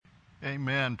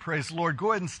Amen. Praise the Lord. Go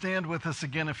ahead and stand with us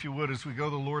again, if you would, as we go to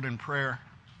the Lord in prayer.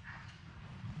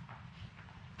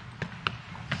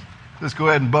 Just go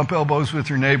ahead and bump elbows with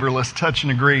your neighbor. Let's touch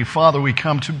and agree. Father, we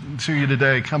come to you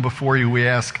today, come before you. We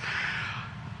ask,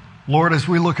 Lord, as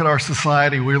we look at our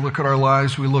society, we look at our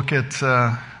lives, we look at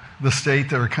the state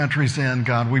that our country's in,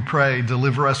 God, we pray,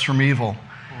 deliver us from evil.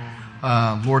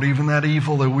 Lord, even that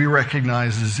evil that we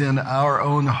recognize is in our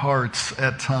own hearts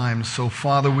at times. So,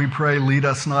 Father, we pray, lead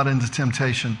us not into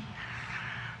temptation.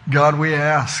 God, we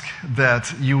ask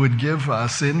that you would give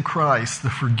us in Christ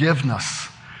the forgiveness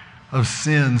of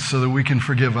sins so that we can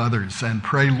forgive others. And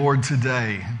pray, Lord,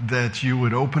 today that you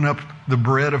would open up the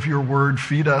bread of your word,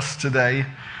 feed us today,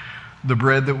 the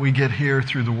bread that we get here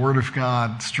through the word of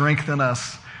God. Strengthen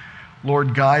us.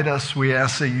 Lord, guide us. We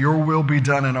ask that your will be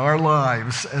done in our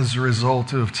lives as a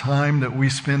result of time that we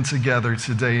spend together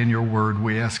today in your word.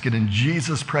 We ask it in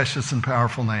Jesus' precious and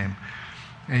powerful name.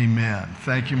 Amen.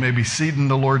 Thank you. You may be seated in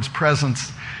the Lord's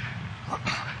presence.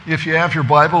 If you have your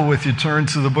Bible with you, turn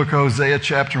to the book of Hosea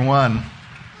chapter 1.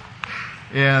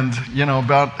 And,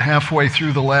 about halfway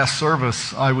through the last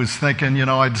service, I was thinking,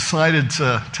 I decided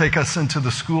to take us into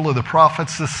the School of the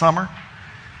Prophets this summer,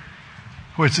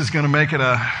 which is going to make it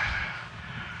a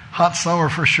hot summer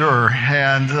for sure.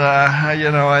 And,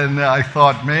 and I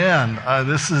thought, man,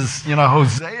 this is,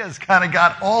 Hosea's kind of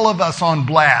got all of us on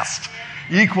blast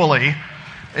equally.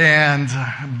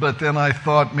 But then I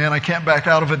thought, man, I can't back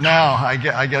out of it now.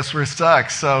 I guess we're stuck.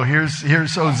 So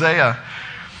here's Hosea.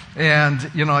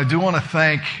 And, I do want to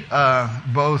thank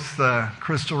both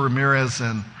Crystal Ramirez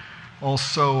and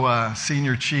also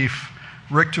Senior Chief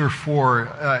Richter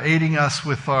for aiding us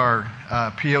with our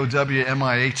POW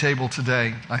MIA table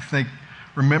today. I think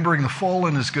remembering the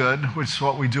fallen is good, which is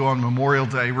what we do on Memorial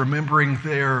Day. Remembering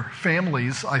their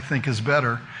families, I think, is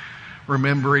better.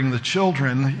 Remembering the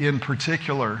children in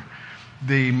particular,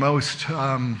 the most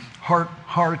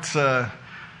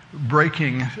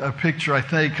heart-breaking picture I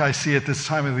think I see at this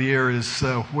time of the year is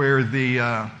where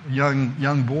the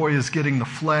young boy is getting the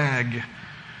flag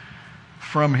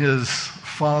from his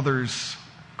father's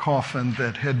coffin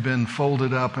that had been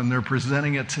folded up, and they're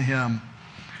presenting it to him.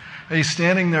 He's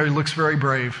standing there. He looks very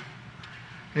brave.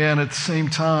 And at the same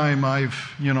time,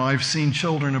 I've seen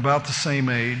children about the same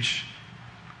age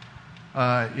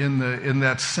in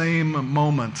that same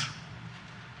moment.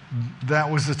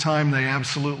 That was the time they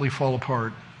absolutely fall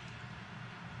apart,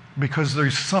 because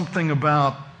there's something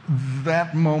about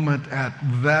that moment at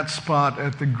that spot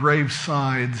at the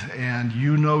graveside, and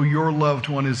your loved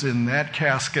one is in that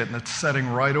casket and it's setting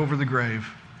right over the grave,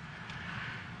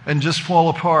 and just fall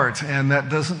apart. And that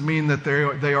doesn't mean that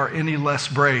they are any less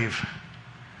brave.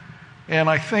 And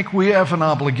I think we have an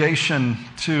obligation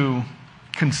to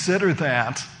consider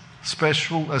that,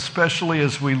 especially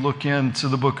as we look into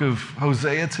the book of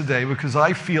Hosea today, because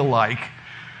I feel like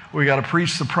we got to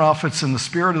preach the prophets in the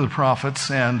spirit of the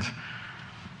prophets, and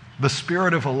the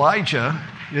spirit of Elijah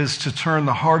is to turn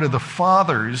the heart of the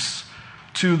fathers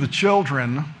to the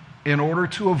children in order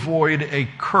to avoid a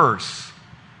curse.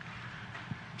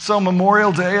 So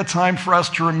Memorial Day, a time for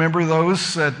us to remember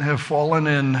those that have fallen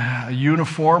in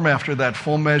uniform after that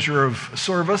full measure of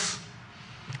service.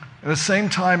 At the same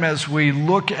time, as we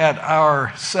look at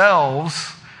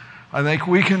ourselves, I think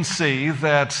we can see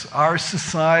that our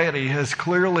society has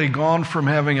clearly gone from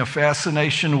having a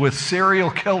fascination with serial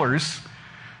killers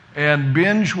and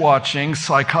binge-watching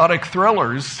psychotic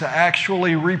thrillers to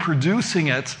actually reproducing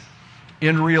it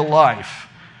in real life.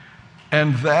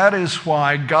 And that is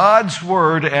why God's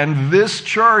Word and this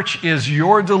church is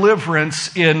your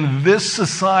deliverance in this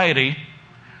society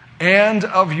and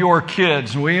of your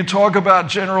kids. When you talk about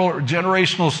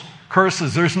generational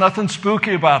curses, there's nothing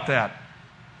spooky about that.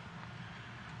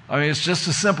 I mean, it's just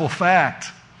a simple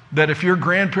fact that if your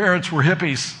grandparents were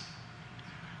hippies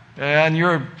and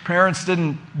your parents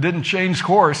didn't change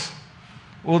course,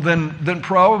 well, then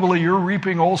probably you're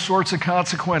reaping all sorts of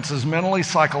consequences, mentally,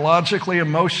 psychologically,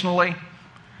 emotionally,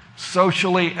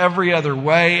 socially, every other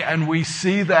way. And we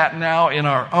see that now in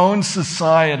our own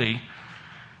society.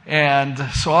 And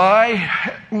so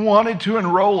I wanted to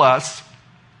enroll us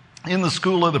in the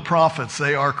School of the Prophets.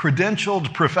 They are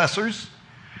credentialed professors.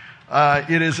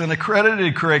 It is an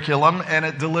accredited curriculum, and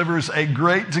it delivers a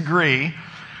great degree.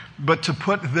 But to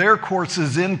put their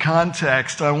courses in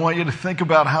context, I want you to think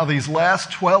about how these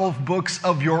last 12 books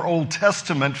of your Old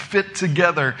Testament fit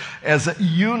together as a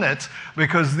unit,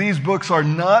 because these books are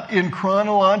not in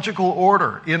chronological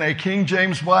order. In a King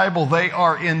James Bible, they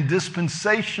are in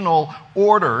dispensational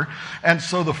order. And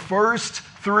so the first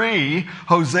 3,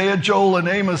 Hosea, Joel, and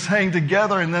Amos, hang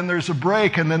together, and then there's a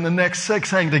break, and then the next 6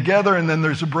 hang together, and then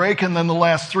there's a break, and then the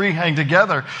last 3 hang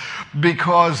together,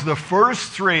 because the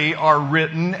first 3 are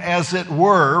written, as it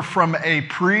were, from a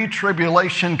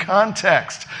pre-tribulation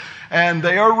context. And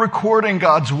they are recording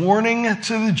God's warning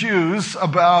to the Jews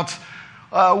about,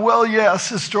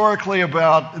 historically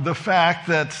about the fact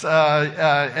that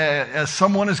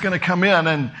someone is going to come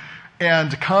in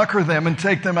and conquer them and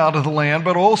take them out of the land,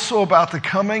 but also about the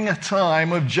coming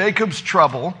time of Jacob's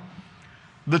trouble,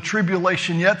 the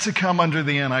tribulation yet to come under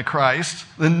the Antichrist.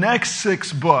 The next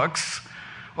 6 books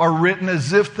are written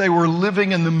as if they were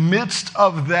living in the midst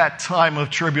of that time of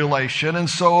tribulation. And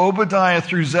so Obadiah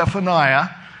through Zephaniah,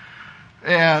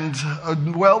 and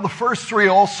the first 3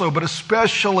 also, but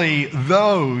especially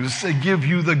those give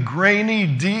you the grainy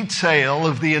detail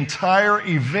of the entire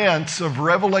events of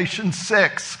Revelation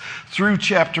 6 through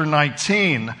chapter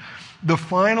 19. The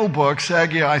final books,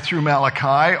 Haggai through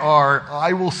Malachi, are,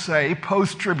 I will say,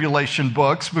 post-tribulation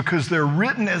books, because they're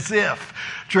written as if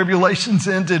tribulation's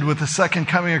ended with the second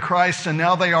coming of Christ, and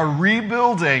now they are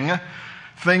rebuilding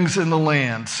things in the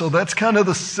land. So that's kind of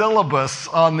the syllabus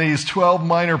on these 12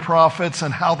 minor prophets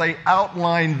and how they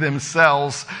outline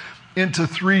themselves into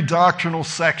 3 doctrinal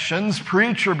sections: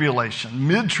 pre-tribulation,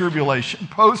 mid-tribulation,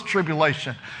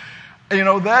 post-tribulation.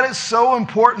 That is so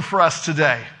important for us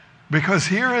today, because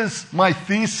here is my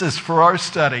thesis for our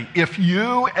study. If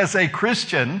you, as a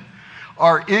Christian,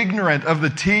 are ignorant of the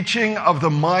teaching of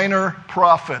the minor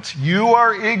prophets, you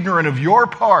are ignorant of your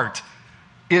part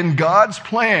in God's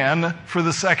plan for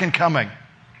the second coming.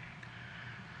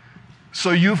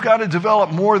 So you've got to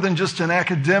develop more than just an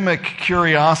academic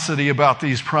curiosity about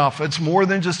these prophets, more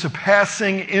than just a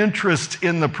passing interest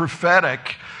in the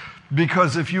prophetic,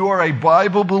 because if you are a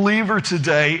Bible believer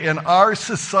today in our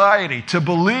society, to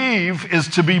believe is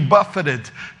to be buffeted.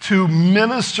 To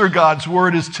minister God's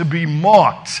word is to be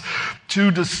mocked.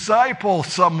 To disciple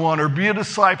someone or be a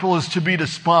disciple is to be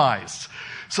despised.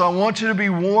 So I want you to be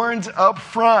warned up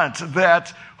front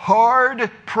that hard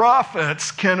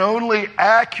prophets can only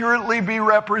accurately be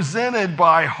represented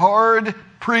by hard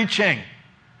preaching.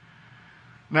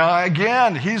 Now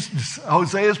again,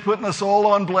 Hosea is putting us all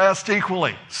on blast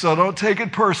equally, so don't take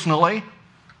it personally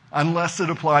unless it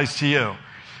applies to you.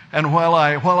 And while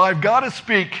I've got to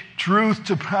speak truth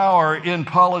to power in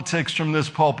politics from this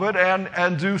pulpit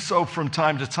and do so from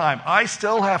time to time, I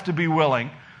still have to be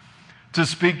willing to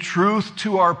speak truth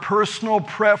to our personal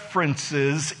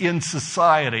preferences in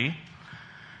society.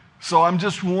 So I'm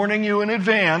just warning you in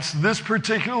advance, this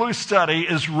particular study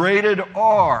is rated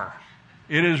R.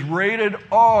 It is rated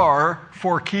R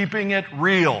for keeping it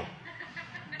real.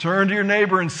 Turn to your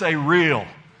neighbor and say, real.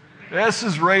 This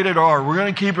is rated R. We're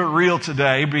going to keep it real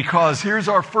today, because here's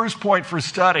our first point for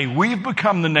study. We've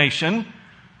become the nation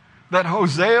that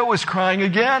Hosea was crying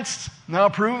against. Now I'll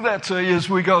prove that to you as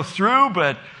we go through,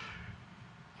 but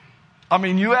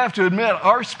you have to admit,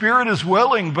 our spirit is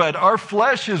willing, but our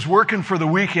flesh is working for the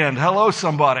weekend. Hello,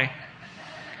 somebody.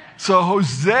 So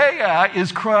Hosea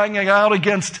is crying out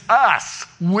against us.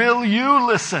 Will you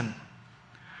listen?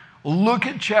 Look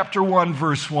at chapter 1,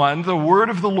 verse 1. The word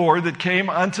of the Lord that came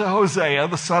unto Hosea,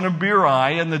 the son of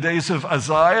Beeri, in the days of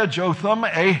Uzziah, Jotham,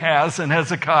 Ahaz, and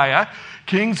Hezekiah,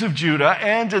 kings of Judah,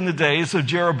 and in the days of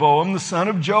Jeroboam, the son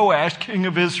of Joash, king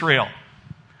of Israel.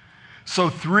 So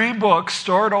 3 books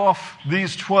start off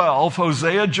these 12,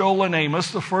 Hosea, Joel, and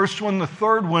Amos. The first one, the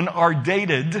third one are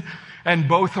dated, and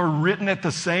both are written at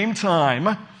the same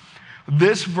time.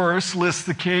 This verse lists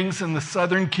the kings in the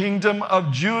southern kingdom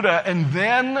of Judah, and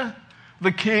then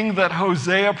the king that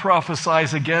Hosea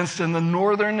prophesies against in the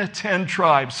northern 10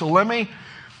 tribes. So let me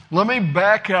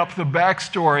back up the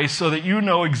backstory so that you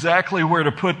know exactly where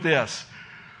to put this.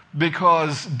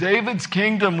 Because David's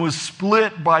kingdom was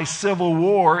split by civil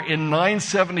war in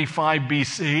 975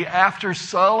 BC. After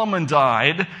Solomon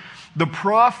died, the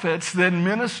prophets then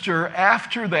minister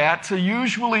after that to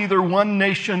usually either one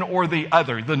nation or the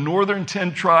other, the northern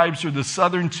 10 tribes or the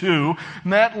southern 2.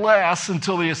 And that lasts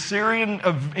until the Assyrian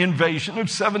invasion of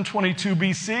 722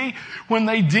 BC, when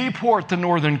they deport the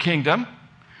northern kingdom.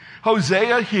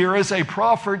 Hosea here is a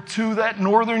prophet to that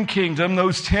northern kingdom,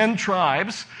 those 10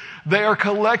 tribes. They are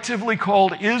collectively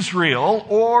called Israel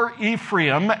or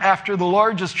Ephraim after the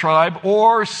largest tribe,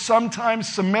 or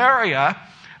sometimes Samaria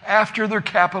after their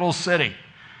capital city.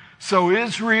 So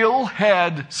Israel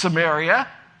had Samaria.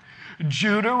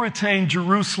 Judah retained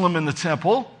Jerusalem and the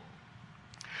temple.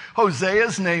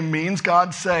 Hosea's name means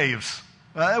God saves.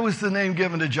 That was the name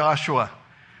given to Joshua.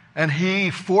 And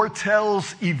he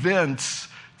foretells events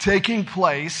taking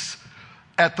place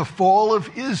at the fall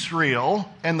of Israel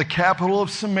and the capital of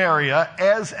Samaria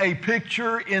as a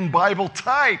picture in Bible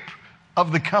type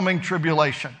of the coming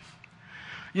tribulation.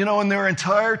 You know, in their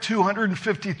entire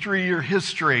 253-year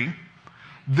history,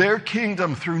 their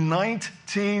kingdom through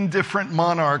 19 different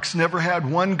monarchs never had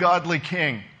one godly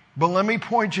king. But let me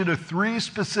point you to 3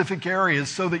 specific areas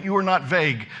so that you are not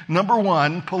vague. Number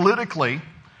 1, politically,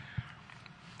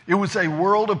 it was a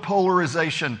world of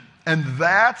polarization. And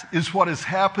that is what is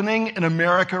happening in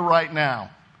America right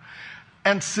now.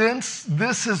 And since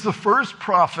this is the first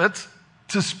prophet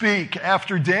to speak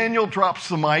after Daniel drops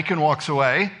the mic and walks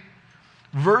away,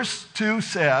 verse 2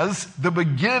 says, the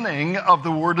beginning of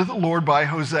the word of the Lord by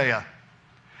Hosea.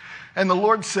 And the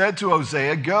Lord said to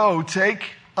Hosea, go,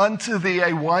 take unto thee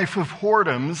a wife of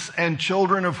whoredoms and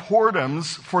children of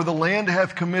whoredoms, for the land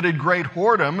hath committed great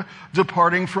whoredom,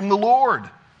 departing from the Lord.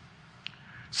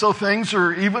 So things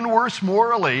are even worse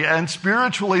morally and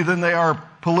spiritually than they are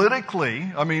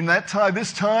politically. I mean,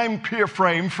 this time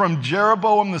frame from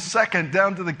Jeroboam II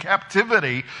down to the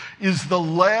captivity is the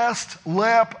last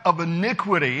lap of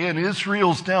iniquity in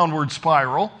Israel's downward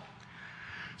spiral.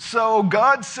 So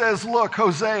God says, look,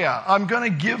 Hosea, I'm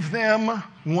going to give them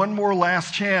one more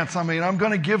last chance. I'm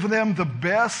going to give them the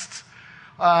best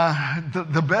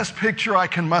picture I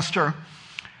can muster.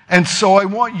 And so I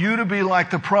want you to be like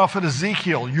the prophet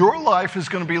Ezekiel. Your life is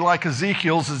going to be like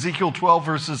Ezekiel's, Ezekiel 12,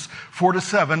 verses 4 to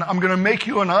 7. I'm going to make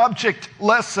you an object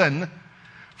lesson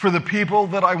for the people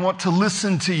that I want to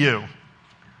listen to you.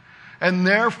 And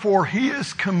therefore, he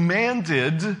is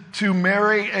commanded to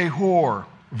marry a whore.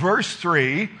 Verse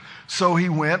 3, so he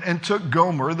went and took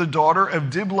Gomer, the daughter of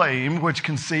Diblaim, which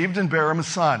conceived and bare him a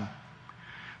son.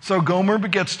 So Gomer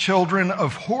begets children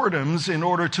of whoredoms in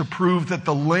order to prove that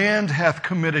the land hath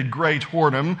committed great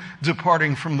whoredom,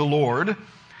 departing from the Lord.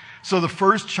 So the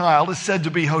first child is said to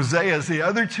be Hosea's, the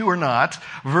other 2 are not.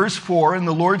 Verse 4, and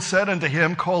the Lord said unto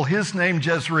him, call his name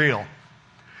Jezreel.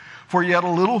 For yet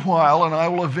a little while, and I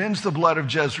will avenge the blood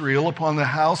of Jezreel upon the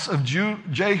house of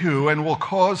Jehu, and will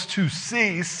cause to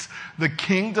cease the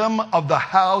kingdom of the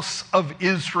house of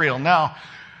Israel. Now,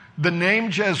 the name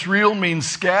Jezreel means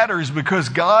scatters because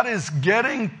God is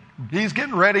getting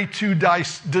ready to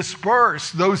disperse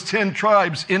those 10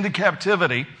 tribes into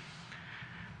captivity.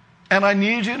 And I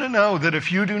need you to know that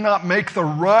if you do not make the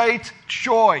right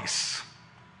choice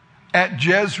at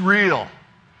Jezreel,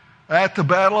 at the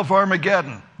Battle of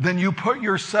Armageddon, then you put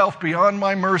yourself beyond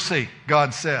my mercy,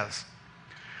 God says.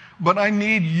 But I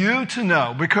need you to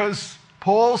know, because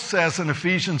Paul says in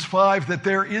Ephesians 5 that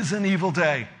there is an evil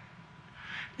day.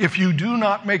 If you do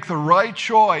not make the right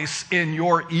choice in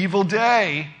your evil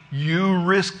day, you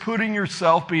risk putting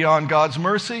yourself beyond God's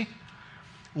mercy.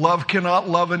 Love cannot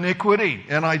love iniquity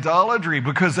and idolatry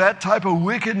because that type of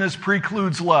wickedness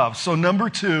precludes love. So number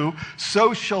 2,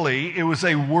 socially, it was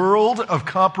a world of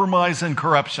compromise and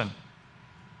corruption.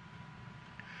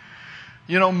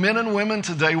 You know, men and women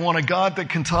today want a God that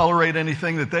can tolerate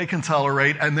anything that they can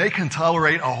tolerate, and they can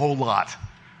tolerate a whole lot.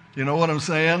 You know what I'm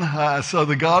saying? So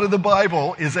the God of the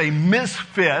Bible is a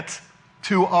misfit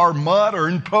to our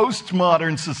modern,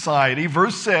 postmodern society.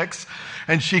 Verse 6,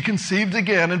 and she conceived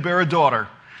again and bare a daughter.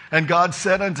 And God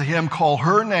said unto him, call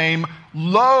her name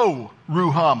Lo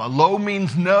Ruhamah. Lo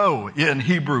means no in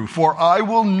Hebrew. For I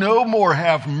will no more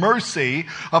have mercy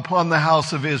upon the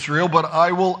house of Israel, but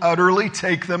I will utterly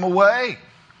take them away.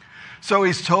 So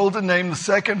he's told to name the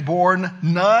second born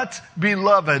not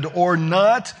beloved or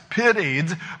not pitied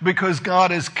because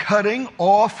God is cutting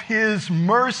off his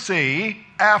mercy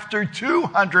after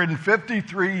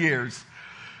 253 years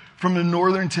from the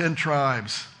northern 10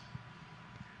 tribes.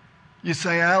 You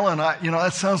say, Alan,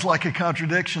 that sounds like a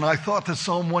contradiction. I thought that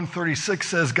Psalm 136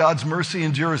 says God's mercy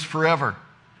endures forever.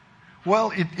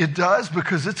 Well, it does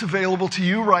because it's available to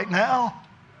you right now.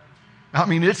 I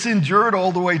mean, it's endured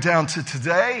all the way down to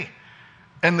today.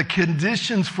 And the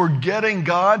conditions for getting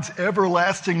God's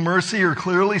everlasting mercy are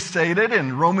clearly stated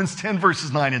in Romans 10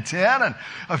 verses 9 and 10 and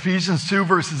Ephesians 2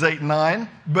 verses 8 and 9.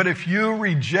 But if you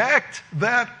reject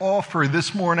that offer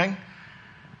this morning,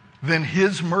 then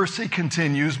his mercy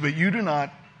continues, but you do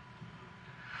not.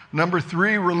 Number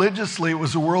 3, religiously, it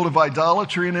was a world of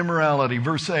idolatry and immorality.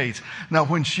 Verse 8, now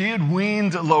when she had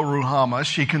weaned Lo Ruhamah,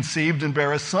 she conceived and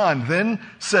bare a son. Then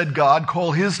said God,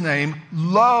 call his name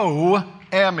Lo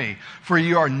Ami, for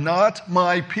you are not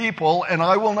my people, and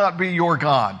I will not be your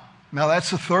God. Now that's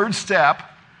the third step.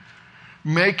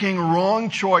 Making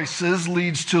wrong choices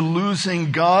leads to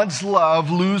losing God's love.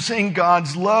 Losing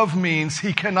God's love means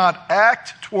he cannot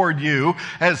act toward you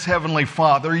as Heavenly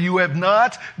Father. You have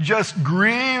not just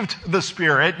grieved the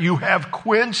Spirit, you have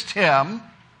quenched him.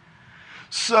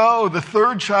 So the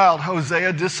third child,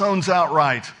 Hosea, disowns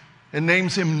outright and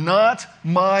names him not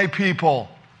my people.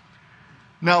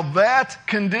 Now that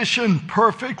condition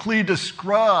perfectly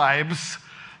describes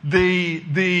the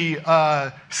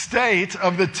state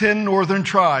of the 10 northern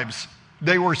tribes.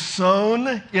 They were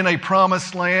sown in a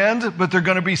promised land, but they're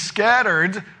going to be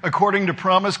scattered according to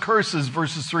promised curses,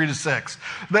 verses 3-6.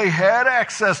 They had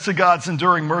access to God's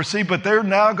enduring mercy, but they're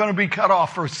now going to be cut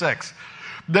off, verse 6.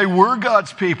 They were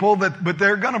God's people, but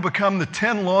they're going to become the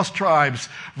 10 lost tribes,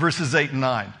 verses 8 and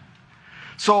 9.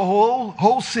 So a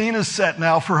whole scene is set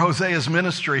now for Hosea's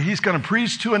ministry. He's going to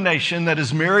preach to a nation that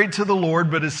is married to the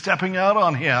Lord but is stepping out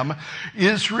on him.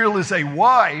 Israel is a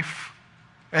wife,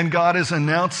 and God is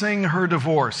announcing her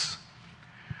divorce.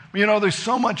 You know, there's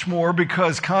so much more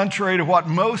because contrary to what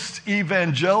most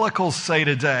evangelicals say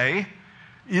today,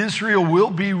 Israel will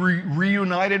be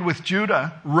reunited with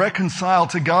Judah,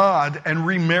 reconciled to God, and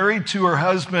remarried to her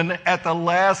husband at the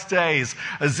last days.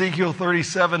 Ezekiel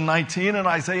 37:19 and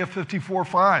Isaiah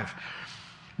 54:5.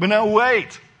 But now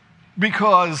wait,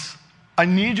 because I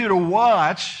need you to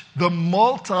watch the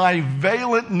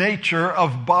multivalent nature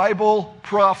of Bible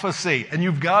prophecy. And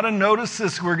you've got to notice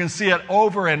this. We're going to see it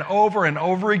over and over and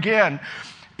over again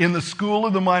in the school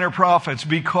of the minor prophets,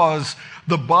 because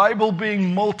the Bible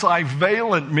being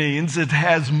multivalent means it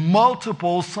has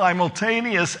multiple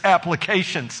simultaneous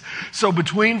applications. So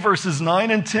between verses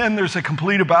 9 and 10, there's a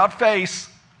complete about face.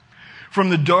 From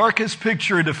the darkest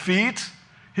picture of defeat,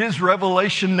 his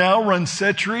revelation now runs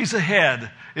centuries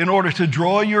ahead in order to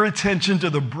draw your attention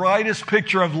to the brightest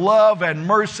picture of love and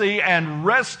mercy and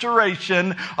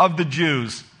restoration of the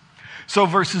Jews. So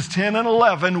verses 10 and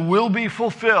 11 will be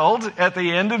fulfilled at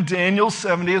the end of Daniel's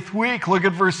 70th week. Look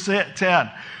at verse 10.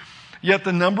 Yet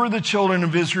the number of the children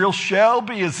of Israel shall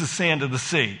be as the sand of the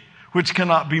sea, which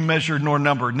cannot be measured nor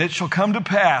numbered. And it shall come to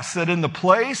pass that in the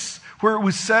place where it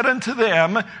was said unto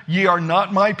them, ye are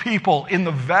not my people, in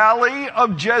the valley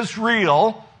of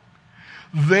Jezreel,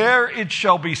 there it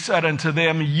shall be said unto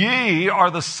them, ye are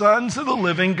the sons of the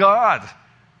living God,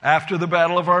 after the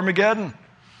battle of Armageddon.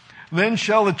 Then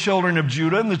shall the children of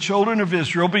Judah and the children of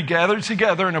Israel be gathered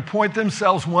together and appoint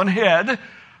themselves one head,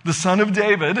 the son of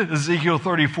David, Ezekiel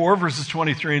 34, verses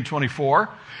 23 and 24.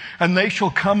 And they shall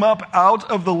come up out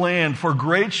of the land, for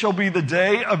great shall be the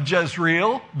day of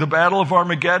Jezreel, the battle of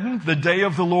Armageddon, the day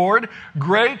of the Lord.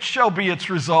 Great shall be its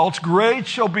results, great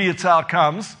shall be its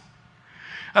outcomes.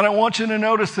 And I want you to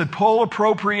notice that Paul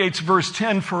appropriates verse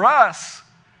 10 for us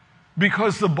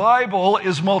because the Bible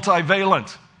is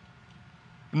multivalent.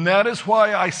 And that is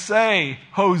why I say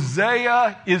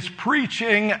Hosea is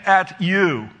preaching at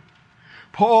you.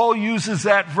 Paul uses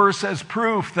that verse as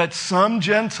proof that some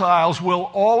Gentiles will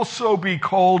also be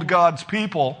called God's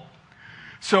people.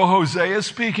 So Hosea is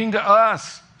speaking to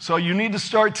us. So you need to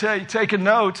start taking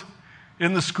note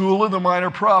in the school of the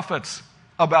minor prophets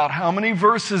about how many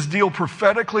verses deal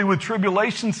prophetically with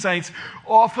tribulation saints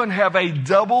often have a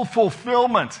double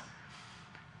fulfillment.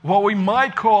 What we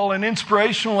might call an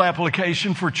inspirational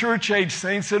application for church-age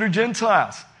saints that are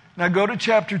Gentiles. Now go to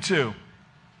chapter 2.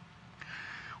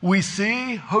 We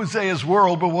see Hosea's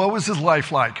world, but what was his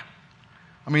life like?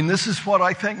 I mean, this is what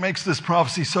I think makes this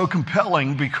prophecy so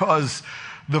compelling, because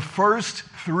the first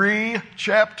 3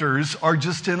 chapters are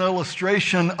just an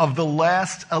illustration of the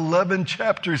last 11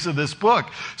 chapters of this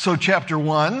book. So chapter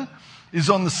 1 is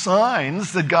on the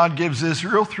signs that God gives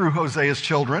Israel through Hosea's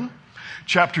children.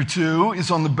 Chapter 2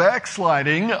 is on the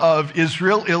backsliding of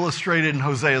Israel, illustrated in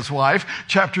Hosea's wife.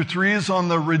 Chapter 3 is on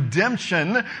the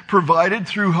redemption provided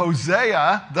through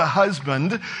Hosea, the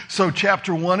husband. So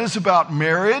chapter 1 is about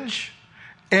marriage,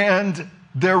 and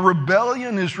their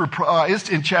rebellion is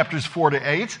reprised in chapters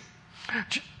 4-8.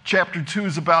 Chapter 2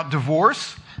 is about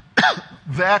divorce.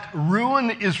 That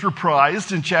ruin is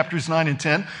reprised in chapters 9 and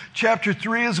 10. Chapter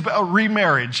 3 is about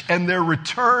remarriage, and their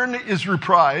return is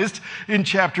reprised in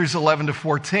chapters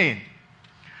 11-14.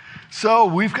 So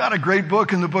we've got a great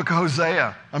book in the book of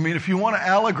Hosea. I mean, if you want to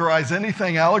allegorize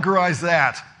anything, allegorize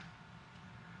that.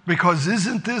 Because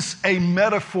isn't this a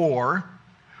metaphor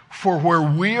for where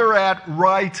we are at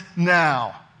right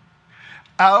now?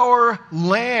 Our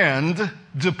land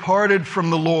departed from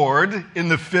the Lord in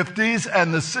the 50s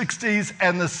and the 60s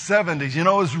and the 70s. You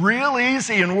know, it was real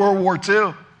easy in World War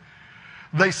II.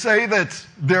 They say that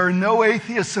there are no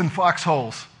atheists in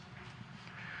foxholes.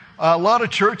 A lot of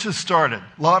churches started.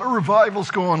 A lot of revivals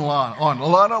going on. A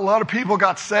lot of people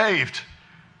got saved,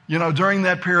 you know, during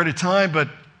that period of time. But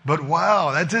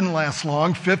wow, that didn't last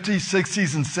long. 50s,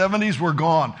 60s, and 70s were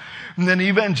gone. And then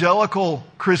evangelical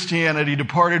Christianity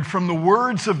departed from the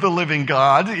words of the living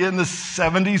God in the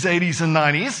 70s, 80s, and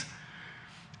 90s.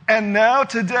 And now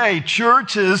today,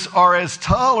 churches are as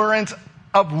tolerant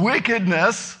of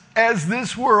wickedness as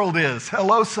this world is.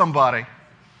 Hello, somebody.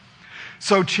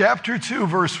 So chapter 2,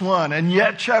 verse 1, and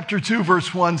yet chapter 2,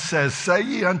 verse 1 says, say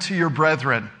ye unto your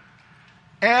brethren,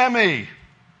 Ami,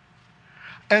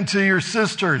 and to your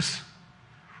sisters,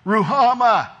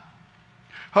 Ruhama.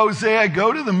 Hosea,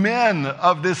 go to the men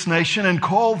of this nation and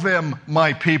call them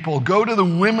my people. Go to the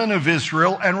women of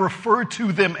Israel and refer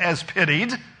to them as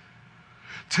pitied.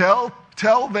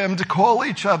 Tell them to call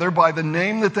each other by the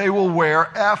name that they will wear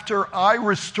after I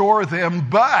restore them,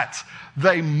 but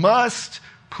they must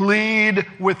plead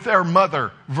with their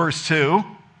mother, verse 2,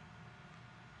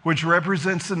 which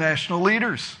represents the national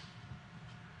leaders.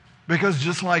 Because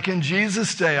just like in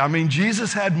Jesus' day,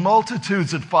 Jesus had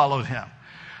multitudes that followed him.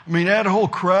 He had a whole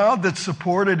crowd that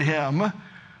supported him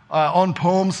on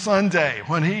Palm Sunday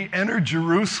when he entered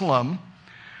Jerusalem.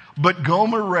 But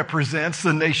Gomer represents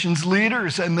the nation's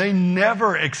leaders, and they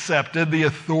never accepted the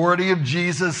authority of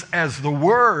Jesus as the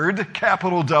Word,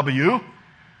 capital W,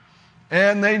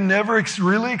 and they never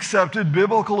really accepted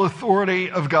biblical authority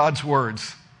of God's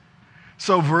words.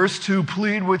 So verse 2,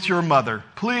 plead with your mother.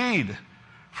 Plead,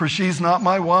 for she's not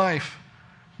my wife,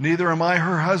 neither am I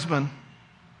her husband.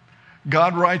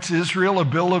 God writes Israel a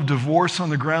bill of divorce on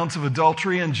the grounds of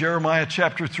adultery in Jeremiah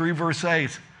chapter 3, verse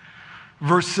 8.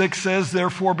 Verse 6 says,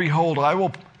 therefore, behold, I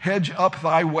will hedge up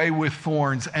thy way with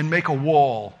thorns and make a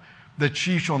wall that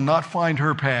she shall not find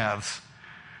her paths.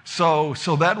 So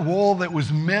that wall that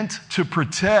was meant to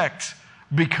protect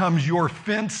becomes your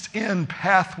fenced-in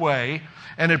pathway,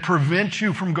 and it prevents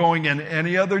you from going in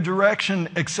any other direction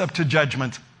except to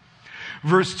judgment.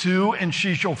 Verse 2, and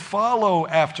she shall follow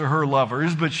after her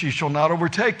lovers, but she shall not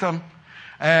overtake them.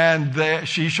 And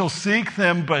she shall seek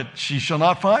them, but she shall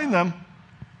not find them.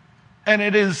 And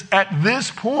it is at this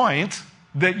point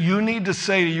that you need to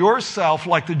say to yourself,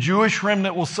 like the Jewish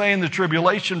remnant will say in the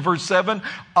tribulation, verse 7,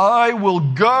 I will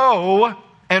go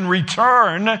and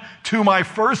return to my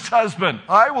first husband.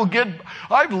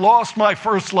 I've lost my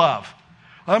first love.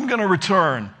 I'm going to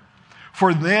return.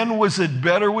 For then was it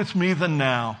better with me than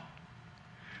now.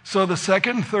 So the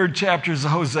second and third chapters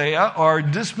of Hosea are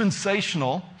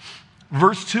dispensational.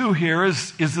 Verse 2 here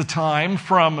is the time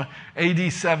from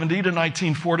AD 70 to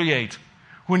 1948,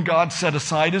 when God set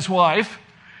aside his wife,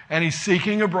 and he's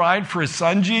seeking a bride for his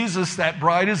son Jesus. That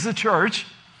bride is the church.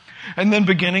 And then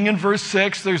beginning in verse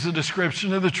 6, there's a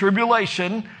description of the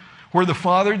tribulation, where the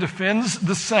Father defends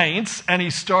the saints, and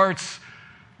he starts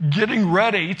getting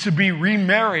ready to be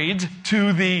remarried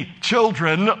to the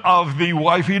children of the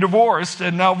wife he divorced.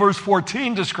 And now verse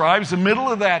 14 describes the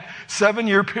middle of that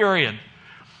 7-year period,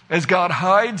 as God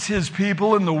hides his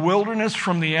people in the wilderness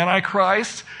from the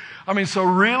Antichrist. So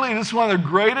really, this is one of the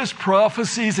greatest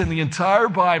prophecies in the entire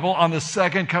Bible on the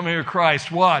second coming of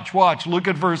Christ. Watch. Look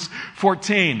at verse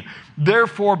 14.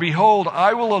 Therefore, behold,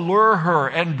 I will allure her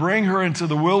and bring her into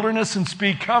the wilderness and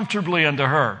speak comfortably unto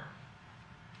her.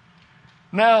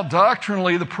 Now,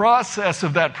 doctrinally, the process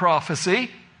of that prophecy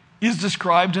is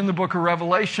described in the book of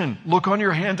Revelation. Look on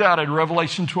your handout at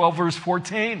Revelation 12, verse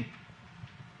 14.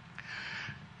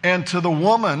 And to the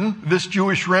woman, this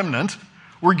Jewish remnant,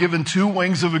 were given 2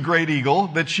 wings of a great eagle,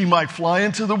 that she might fly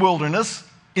into the wilderness,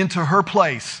 into her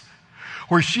place,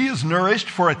 where she is nourished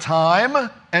for a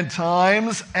time, and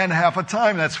times, and half a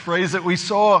time. That's a phrase that we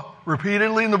saw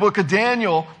repeatedly in the book of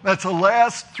Daniel. That's the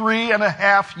last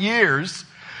 3.5 years.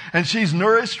 And she's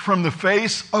nourished from the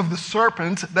face of the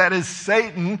serpent, that is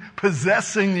Satan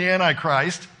possessing the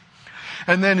Antichrist.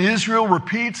 And then Israel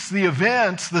repeats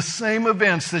the same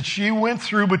events that she went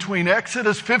through between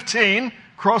Exodus 15,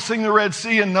 crossing the Red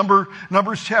Sea, and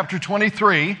Numbers chapter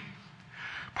 23,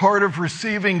 part of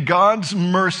receiving God's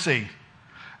mercy.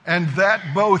 And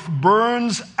that both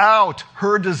burns out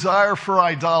her desire for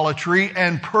idolatry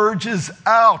and purges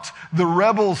out the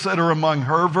rebels that are among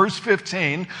her. Verse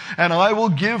 15, and I will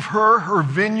give her her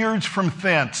vineyards from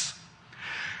thence,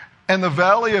 and the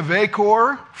valley of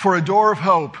Achor for a door of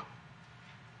hope.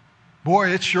 Boy,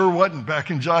 it sure wasn't back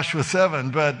in Joshua 7,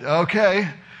 but okay.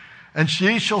 And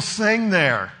she shall sing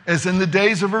there, as in the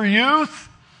days of her youth,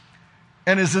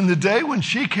 and as in the day when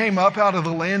she came up out of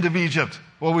the land of Egypt,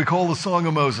 what we call the Song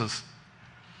of Moses.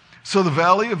 So the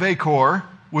valley of Achor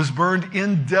was burned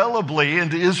indelibly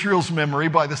into Israel's memory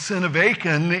by the sin of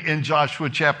Achan in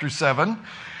Joshua chapter 7.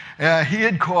 He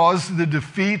had caused the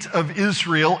defeat of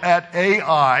Israel at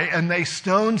Ai, and they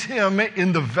stoned him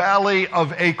in the valley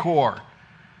of Achor.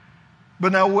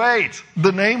 But now wait,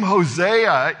 the name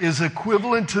Hosea is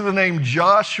equivalent to the name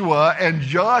Joshua, and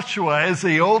Joshua is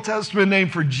the Old Testament name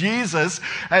for Jesus,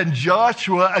 and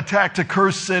Joshua attacked a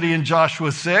cursed city in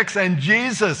Joshua 6, and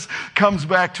Jesus comes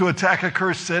back to attack a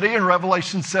cursed city in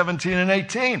Revelation 17 and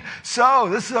 18. So,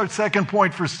 this is our second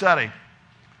point for study.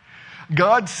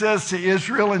 God says to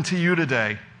Israel and to you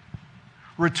today,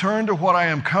 return to what I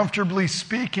am comfortably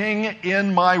speaking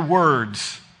in my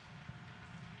words.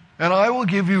 And I will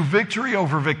give you victory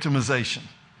over victimization.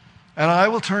 And I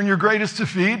will turn your greatest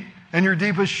defeat and your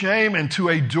deepest shame into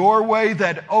a doorway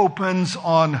that opens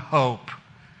on hope.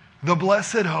 The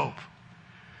blessed hope.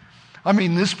 I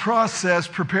mean, this process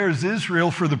prepares Israel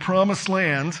for the promised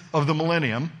land of the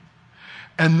millennium.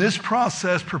 And this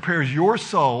process prepares your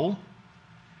soul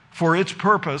for its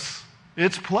purpose,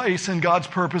 its place in God's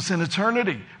purpose in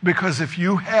eternity. Because if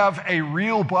you have a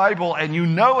real Bible and you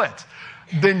know it,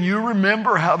 then you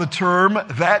remember how the term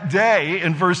that day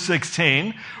in verse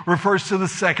 16 refers to the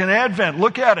second advent.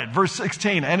 Look at it, verse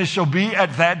 16. And it shall be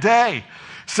at that day,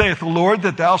 saith the Lord,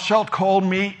 that thou shalt call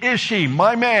me Ishi,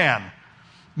 my man,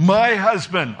 my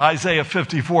husband, Isaiah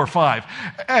 54:5,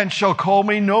 and shall call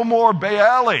me no more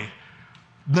Baali,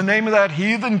 the name of that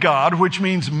heathen god, which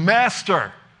means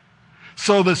master.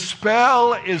 So the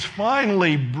spell is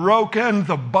finally broken.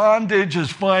 The bondage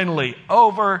is finally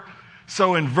over.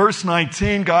 So in verse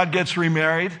 19, God gets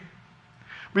remarried.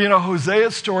 But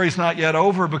Hosea's story is not yet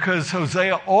over because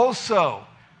Hosea also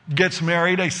gets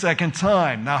married a second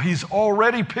time. Now he's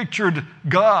already pictured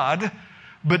God,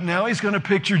 but now he's going to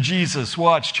picture Jesus.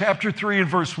 Watch, chapter 3 and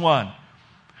verse 1.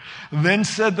 Then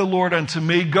said the Lord unto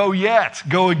me, go yet,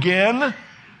 go again,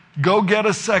 go get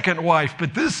a second wife.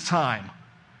 But this time,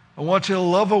 I want you to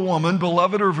love a woman,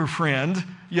 beloved of her friend,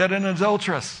 yet an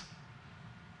adulteress.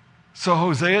 So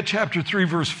Hosea chapter 3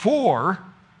 verse 4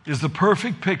 is the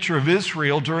perfect picture of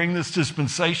Israel during this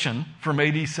dispensation from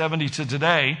AD 70 to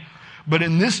today. But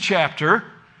in this chapter,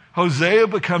 Hosea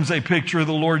becomes a picture of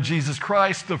the Lord Jesus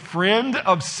Christ, the friend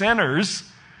of sinners,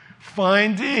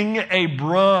 finding a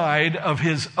bride of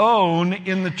his own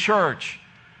in the church.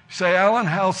 You say, Alan,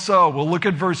 how so? Well, look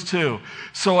at verse 2.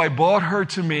 So I bought her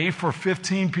to me for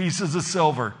 15 pieces of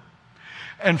silver,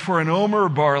 and for an omer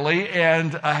of barley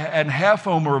and half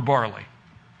omer of barley.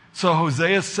 So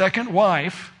Hosea's second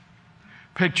wife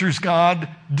pictures God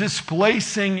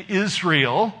displacing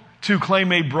Israel to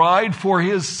claim a bride for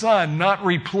his son, not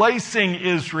replacing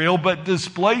Israel, but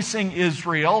displacing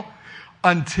Israel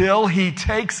until he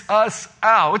takes us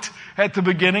out at the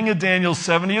beginning of Daniel's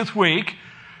 70th week,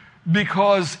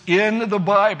 because in the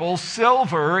Bible,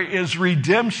 silver is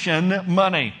redemption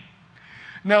money.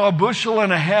 Now, a bushel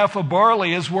and a half of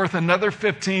barley is worth another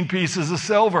 15 pieces of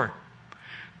silver.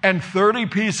 And 30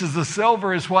 pieces of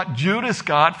silver is what Judas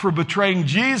got for betraying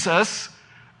Jesus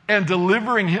and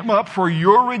delivering him up for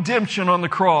your redemption on the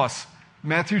cross.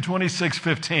 Matthew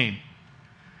 26:15.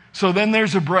 So then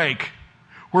there's a break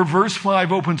where verse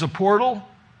 5 opens a portal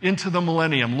into the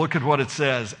millennium. Look at what it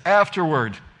says.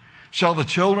 Afterward shall the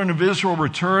children of Israel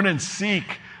return and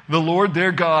seek the Lord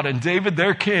their God and David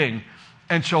their king,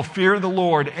 and shall fear the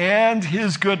Lord and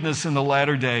his goodness in the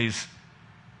latter days.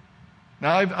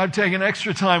 Now, I've taken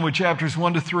extra time with chapters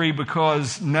 1 to 3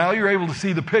 because now you're able to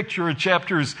see the picture of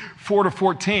chapters 4 to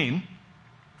 14.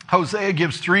 Hosea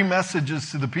gives 3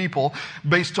 messages to the people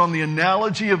based on the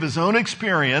analogy of his own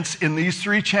experience in these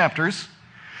 3 chapters.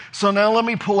 So now let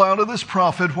me pull out of this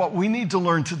prophet what we need to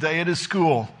learn today at his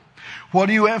school. What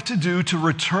do you have to do to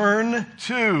return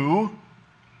to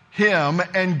him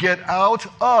and get out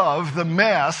of the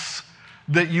mess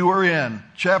that you are in?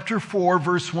 Chapter 4,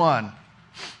 verse 1.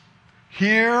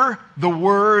 Hear the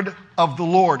word of the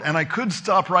Lord. And I could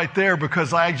stop right there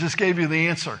because I just gave you the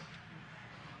answer.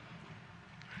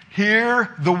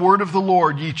 Hear the word of the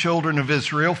Lord, ye children of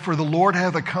Israel, for the Lord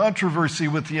hath a controversy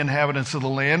with the inhabitants of the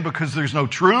land, because there's no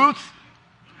truth,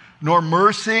 nor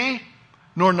mercy,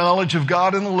 nor knowledge of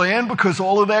God in the land, because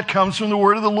all of that comes from the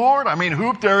word of the Lord. I mean,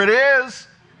 there it is.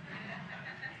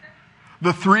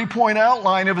 The 3-point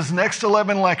outline of his next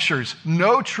 11 lectures.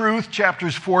 No truth,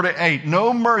 chapters 4 to 8.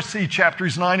 No mercy,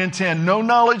 chapters 9 and 10. No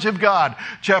knowledge of God,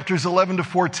 chapters 11 to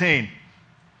 14.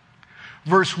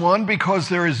 Verse 1, because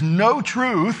there is no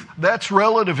truth, that's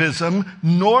relativism,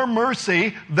 nor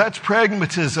mercy, that's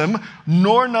pragmatism,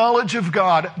 nor knowledge of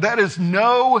God, that is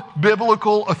no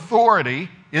biblical authority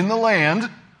in the land.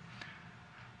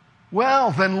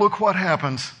 Well, then look what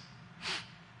happens.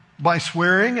 By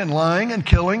swearing and lying and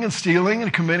killing and stealing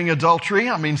and committing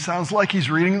adultery, sounds like he's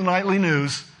reading the nightly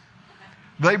news.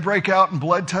 They break out and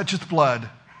blood toucheth blood.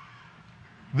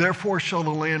 Therefore shall the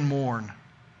land mourn.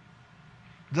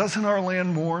 Doesn't our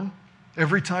land mourn?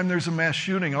 Every time there's a mass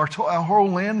shooting, our whole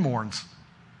land mourns.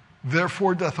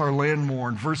 Therefore doth our land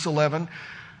mourn. Verse 11,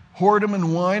 whoredom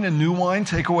and wine and new wine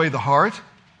take away the heart.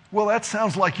 Well, that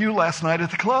sounds like you last night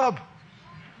at the club.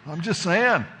 I'm just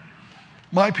saying.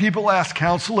 My people ask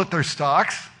counsel at their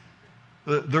stocks,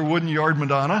 their wooden yard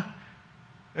Madonna,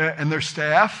 and their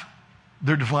staff,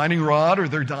 their divining rod or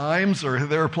their dimes or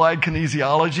their applied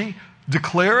kinesiology,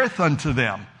 declareth unto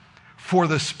them. For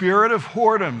the spirit of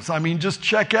whoredoms, I mean, just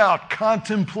check out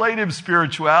contemplative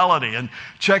spirituality and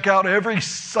check out every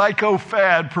psycho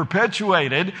fad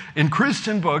perpetuated in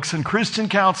Christian books and Christian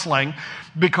counseling,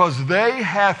 because they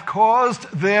hath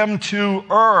caused them to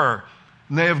err.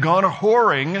 And they have gone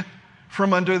a-whoring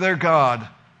from under their God.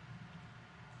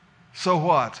 So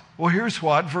what? Well, here's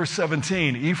what, verse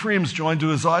 17. Ephraim's joined to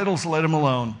his idols, let him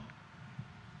alone.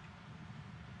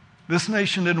 This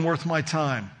nation isn't worth my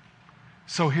time.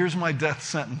 So here's my death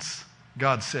sentence,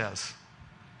 God says.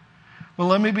 Well,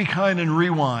 let me be kind and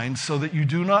rewind so that you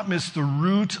do not miss the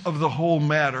root of the whole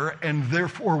matter and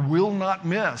therefore will not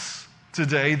miss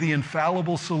today the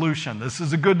infallible solution. This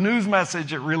is a good news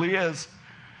message, it really is.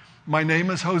 My name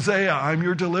is Hosea, I'm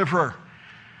your deliverer.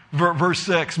 Verse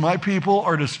 6, my people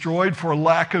are destroyed for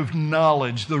lack of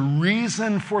knowledge. The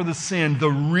reason for the sin,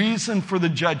 the reason for the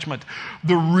judgment,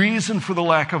 the reason for the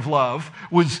lack of love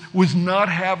was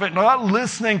not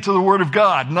listening to the Word of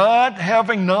God, not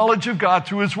having knowledge of God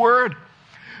through His Word.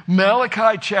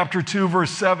 Malachi chapter 2,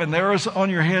 verse 7, there is on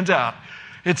your handout.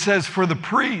 It says, for the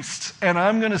priests, and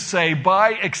I'm going to say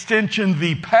by extension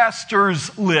the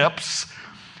pastor's lips,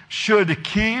 should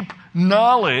keep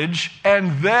knowledge,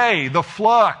 and they, the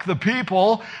flock, the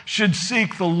people, should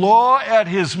seek the law at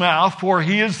his mouth, for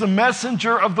he is the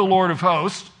messenger of the Lord of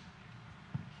hosts.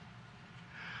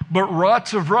 But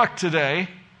rots of ruck today,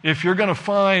 if you're going to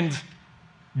find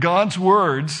God's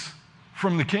words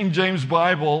from the King James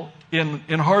Bible in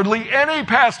hardly any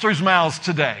pastor's mouths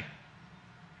today.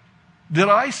 Did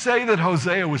I say that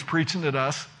Hosea was preaching at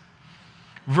us?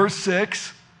 Verse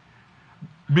 6,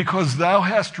 because thou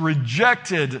hast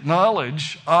rejected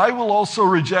knowledge, I will also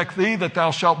reject thee, that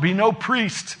thou shalt be no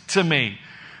priest to me.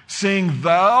 Seeing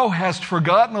thou hast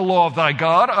forgotten the law of thy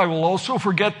God, I will also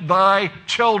forget thy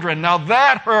children. Now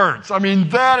that hurts. I mean,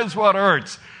 that is what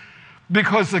hurts.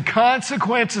 Because the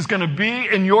consequence is going to be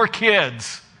in your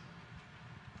kids.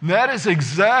 That is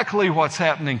exactly what's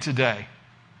happening today.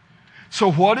 So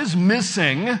what is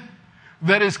missing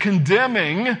that is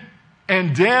condemning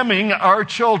and damning our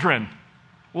children?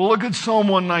 Well, look at Psalm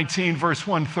 119, verse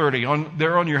 130,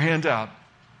 there on your handout.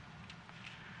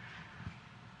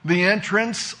 The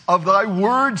entrance of thy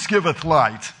words giveth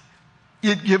light.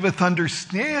 It giveth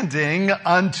understanding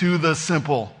unto the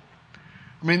simple.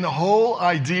 I mean, the whole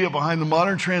idea behind the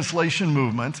modern translation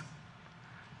movement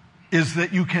is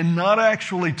that you cannot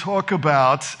actually talk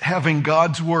about having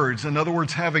God's words. In other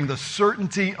words, having the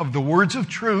certainty of the words of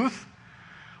truth,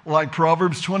 like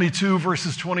Proverbs 22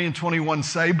 verses 20 and 21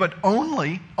 say, but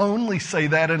only say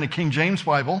that in a King James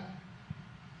Bible.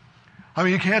 I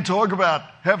mean, you can't talk about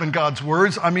having God's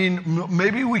words. I mean,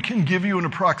 maybe we can give you an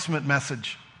approximate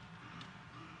message.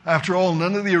 After all,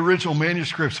 none of the original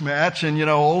manuscripts match, and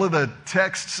all of the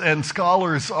texts and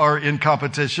scholars are in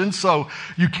competition, so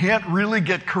you can't really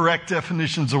get correct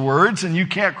definitions of words, and you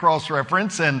can't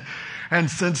cross-reference, and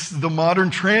since the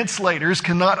modern translators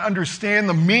cannot understand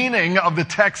the meaning of the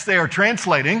text they are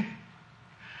translating,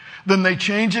 then they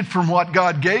change it from what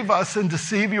God gave us and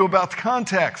deceive you about the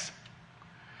context.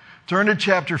 Turn to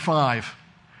chapter 5.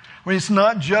 I mean, it's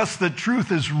not just that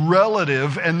truth is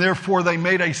relative and therefore they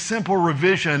made a simple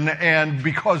revision, and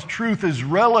because truth is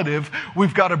relative,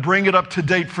 we've got to bring it up to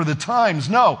date for the times.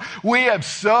 No, we have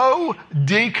so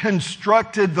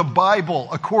deconstructed the Bible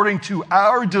according to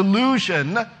our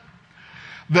delusion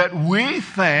that we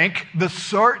think the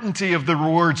certainty of the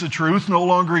words of truth no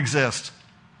longer exists.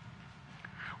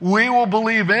 We will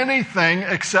believe anything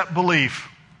except belief.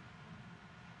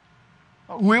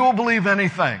 We will believe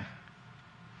anything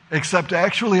except to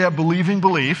actually have believing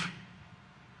belief.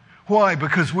 Why?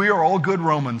 Because we are all good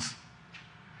Romans.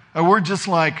 And we're just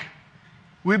like,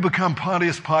 we become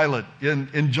Pontius Pilate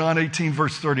in John 18,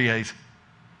 verse 38.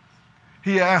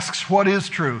 He asks, what is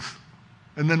truth?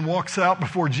 And then walks out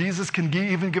before Jesus can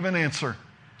even give an answer.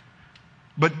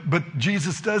 But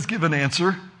Jesus does give an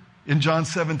answer in John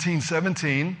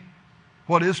 17:17.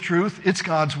 What is truth? It's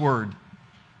God's word.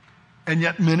 And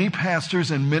yet many pastors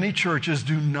and many churches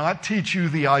do not teach you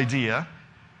the idea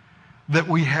that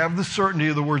we have the certainty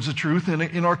of the words of truth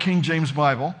in our King James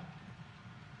Bible.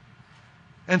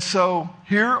 And so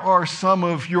here are some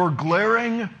of your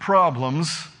glaring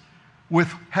problems with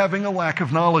having a lack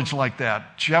of knowledge like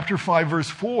that. Chapter 5, verse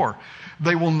 4.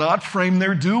 They will not frame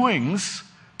their doings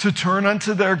to turn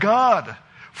unto their God,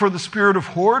 for the spirit of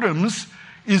whoredoms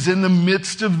is in the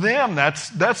midst of them. That's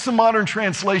the modern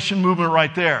translation movement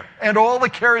right there. And all the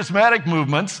charismatic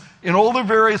movements in all their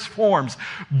various forms,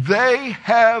 they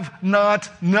have not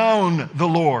known the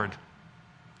Lord.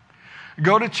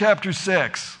 Go to chapter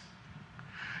 6.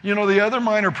 You know, the other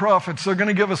minor prophets, they're going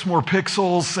to give us more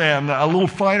pixels and a little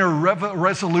finer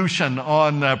resolution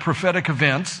on prophetic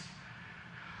events.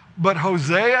 But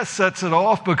Hosea sets it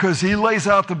off because he lays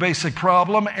out the basic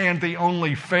problem and the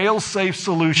only fail-safe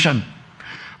solution.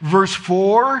 Verse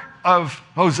 4 of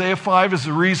Hosea 5 is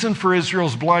the reason for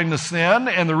Israel's blindness then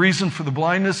and the reason for the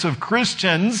blindness of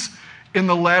Christians in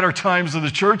the latter times of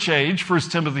the church age, 1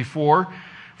 Timothy 4,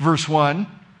 verse 1.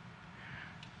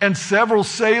 And several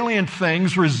salient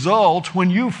things result when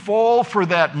you fall for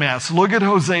that mess. Look at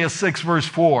Hosea 6, verse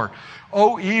 4.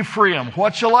 O Ephraim,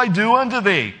 what shall I do unto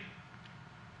thee?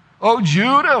 O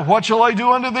Judah, what shall I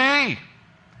do unto thee?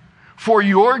 For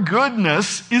your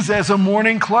goodness is as a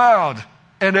morning cloud,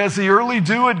 and as the early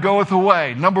dew it goeth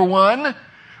away. Number one,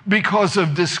 because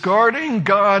of discarding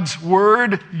God's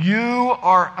word, you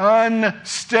are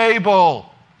unstable.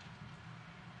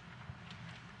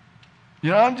 You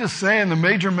know, I'm just saying the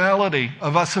major malady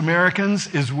of us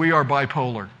Americans is we are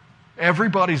bipolar.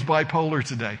 Everybody's bipolar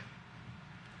today.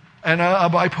 And a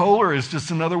bipolar is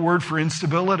just another word for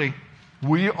instability.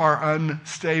 We are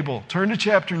unstable. Turn to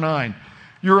chapter 9.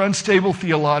 You're unstable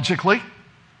theologically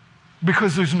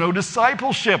because there's no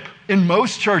discipleship in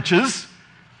most churches,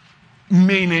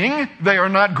 meaning they are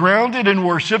not grounded in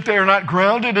worship, they are not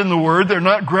grounded in the word, they're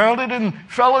not grounded in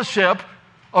fellowship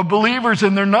of believers,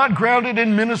 and they're not grounded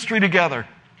in ministry together.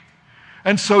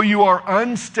 And so you are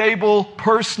unstable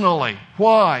personally.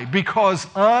 Why? Because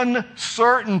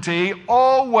uncertainty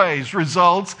always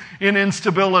results in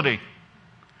instability.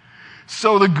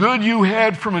 So the good you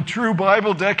had from a true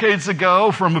Bible decades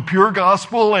ago, from a pure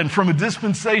gospel and from a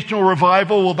dispensational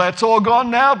revival, well, that's all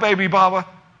gone now, baby baba.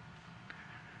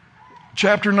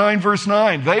 Chapter 9, verse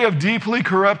 9. They have deeply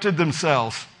corrupted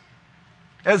themselves,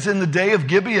 as in the day of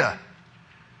Gibeah.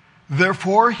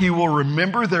 Therefore, he will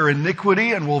remember their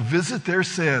iniquity and will visit their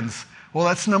sins. Well,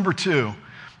 that's number 2.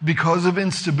 Because of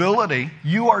instability,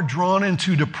 you are drawn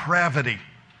into depravity.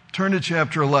 Turn to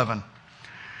chapter 11.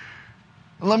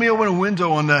 Let me open a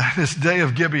window on this day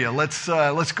of Gibeah.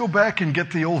 Let's go back and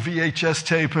get the old VHS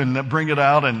tape and bring it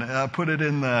out and put it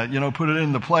in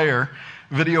the player,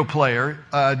 video player.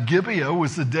 Gibeah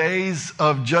was the days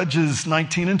of Judges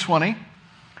 19 and 20.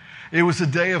 It was a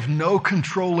day of no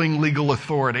controlling legal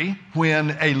authority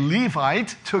when a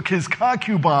Levite took his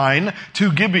concubine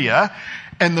to Gibeah,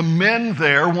 and the men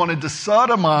there wanted to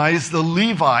sodomize the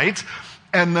Levite,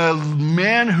 and the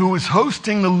man who was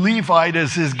hosting the Levite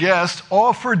as his guest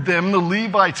offered them the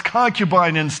Levite's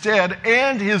concubine instead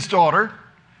and his daughter,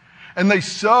 and they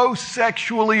so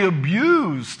sexually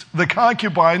abused the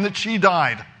concubine that she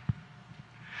died.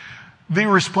 The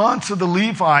response of the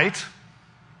Levite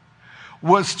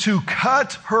was to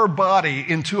cut her body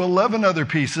into 11 other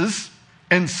pieces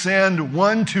and send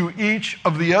one to each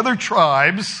of the other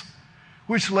tribes,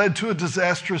 which led to a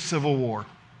disastrous civil war.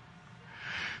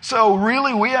 So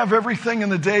really, we have everything in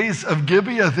the days of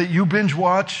Gibeah that you binge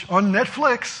watch on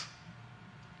Netflix,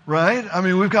 right? I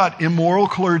mean, we've got immoral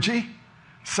clergy,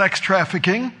 sex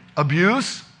trafficking,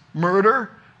 abuse,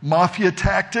 murder, mafia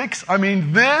tactics. I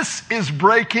mean, this is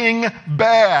Breaking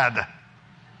Bad.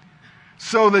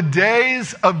 So the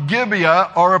days of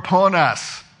Gibeah are upon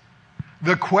us.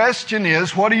 The question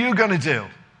is, what are you going to do?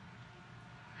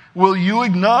 Will you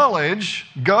acknowledge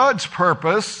God's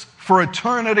purpose for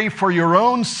eternity for your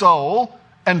own soul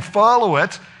and follow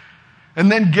it,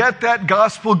 and then get that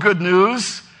gospel good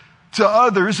news to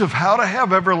others of how to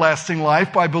have everlasting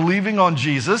life by believing on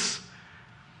Jesus?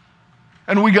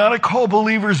 And we got to call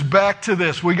believers back to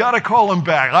this. We got to call them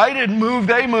back. I didn't move,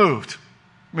 they moved.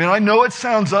 I mean, I know it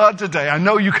sounds odd today. I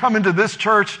know you come into this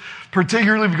church,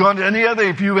 particularly if you've gone to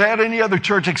if you've had any other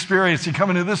church experience, you come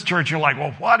into this church, you're like,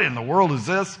 well, what in the world is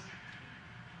this?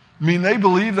 I mean, they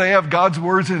believe they have God's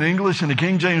words in English in the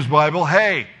King James Bible.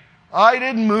 Hey, I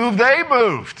didn't move, they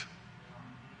moved.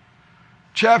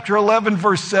 Chapter 11,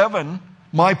 verse 7,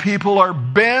 my people are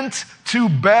bent to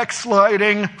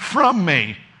backsliding from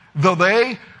me, though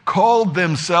they called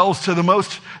them to the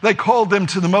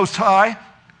Most High.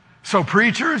 So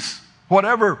preachers,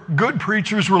 whatever good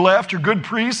preachers were left, or good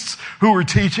priests who were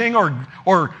teaching,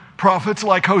 or prophets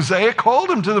like Hosea,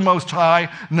 called him to the Most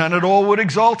High, none at all would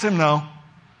exalt him, no.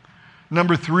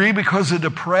 Number 3, because of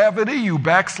depravity, you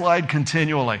backslide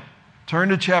continually. Turn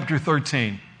to chapter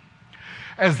 13.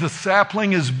 As the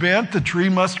sapling is bent, the tree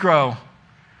must grow.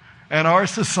 And our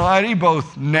society,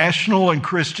 both national and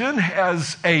Christian,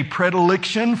 has a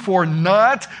predilection for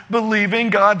not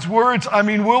believing God's words. I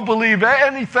mean, we'll believe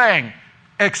anything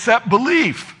except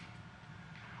belief.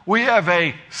 We have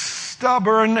a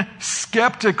stubborn,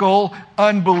 skeptical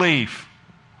unbelief.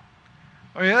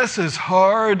 I mean, this is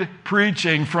hard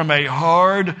preaching from a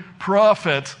hard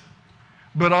prophet,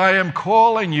 but I am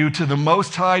calling you to the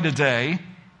Most High today.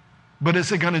 But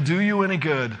is it going to do you any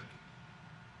good?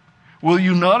 Will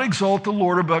you not exalt the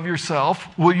Lord above yourself?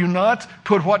 Will you not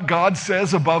put what God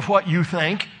says above what you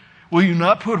think? Will you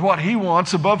not put what He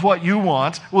wants above what you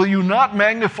want? Will you not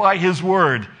magnify His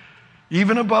word,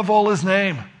 even above all His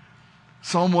name?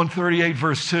 Psalm 138,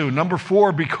 verse 2. Number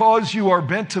 4, because you are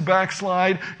bent to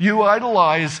backslide, you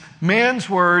idolize man's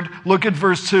word. Look at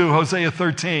verse 2, Hosea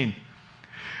 13.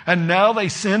 And now they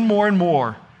sin more and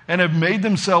more, and have made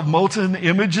themselves molten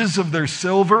images of their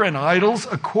silver and idols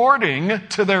according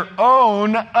to their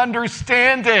own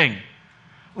understanding.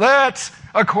 That's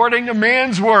according to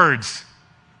man's words.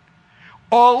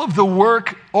 All of the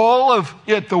work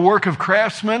of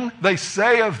craftsmen, they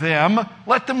say of them,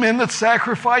 let the men that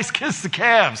sacrifice kiss the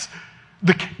calves,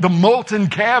 the molten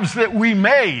calves that we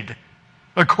made,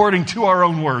 according to our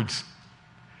own words.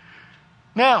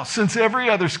 Now, since every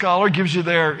other scholar gives you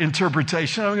their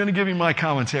interpretation, I'm going to give you my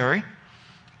commentary.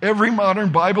 Every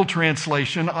modern Bible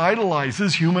translation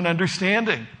idolizes human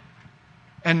understanding.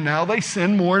 And now they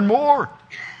sin more and more.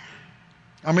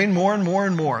 I mean, more and more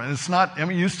and more. And it's not,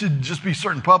 it used to just be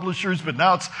certain publishers, but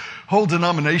now it's whole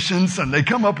denominations, and they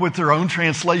come up with their own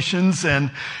translations, and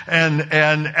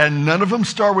none of them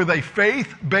start with a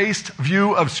faith-based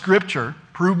view of Scripture.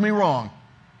 Prove me wrong.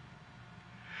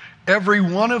 Every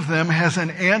one of them has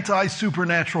an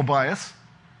anti-supernatural bias.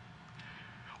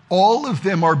 All of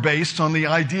them are based on the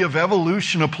idea of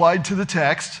evolution applied to the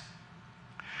text.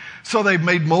 So they've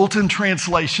made molten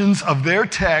translations of their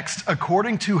text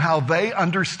according to how they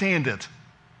understand it,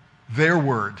 their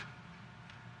word.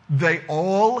 They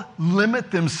all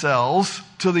limit themselves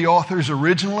to the author's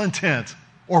original intent,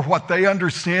 or what they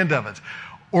understand of it,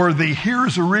 or the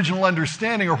hearer's original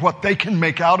understanding, or what they can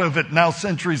make out of it now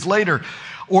centuries later,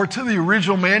 or to the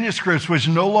original manuscripts which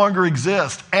no longer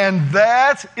exist. And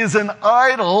that is an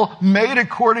idol made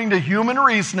according to human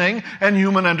reasoning and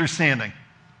human understanding.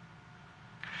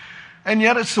 And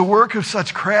yet it's the work of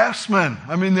such craftsmen.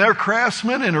 I mean, they're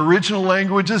craftsmen in original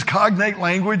languages, cognate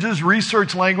languages,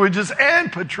 research languages, and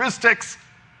patristics.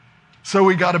 So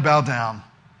we got to bow down.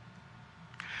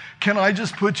 Can I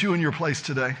just put you in your place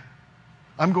today?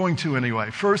 I'm going to anyway.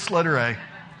 First, letter A.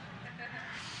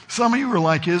 Some of you are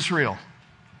like Israel.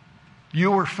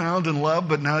 You were found in love,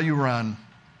 but now you run.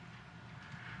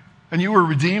 And you were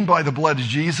redeemed by the blood of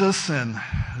Jesus, and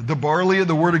the barley of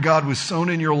the Word of God was sown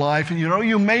in your life. And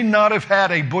you may not have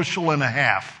had a bushel and a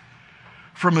half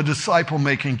from a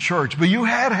disciple-making church, but you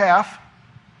had half.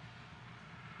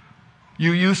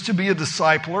 You used to be a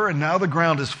discipler, and now the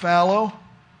ground is fallow.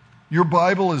 Your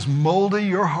Bible is moldy.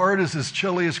 Your heart is as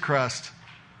chilly as crust.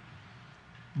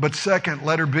 But second,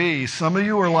 letter B, some of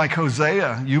you are like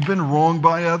Hosea. You've been wronged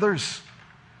by others.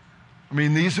 I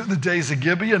mean, these are the days of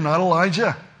Gibeah, not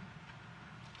Elijah.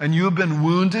 And you have been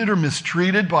wounded or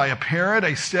mistreated by a parent,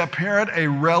 a step-parent, a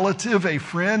relative, a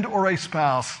friend, or a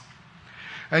spouse.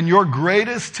 And your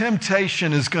greatest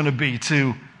temptation is going to be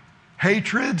to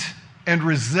hatred and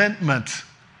resentment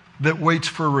that waits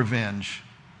for revenge.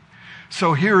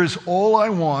 So here is all I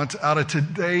want out of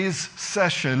today's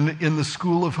session in the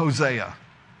school of Hosea.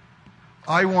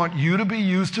 I want you to be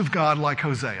used of God like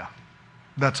Hosea.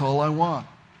 That's all I want.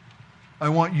 I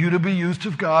want you to be used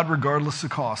of God regardless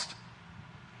of cost.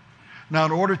 Now,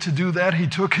 in order to do that, he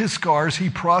took his scars, he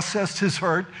processed his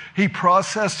hurt, he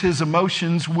processed his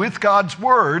emotions with God's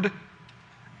word,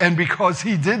 and because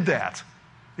he did that,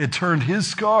 it turned his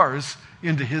scars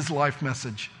into his life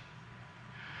message.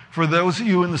 For those of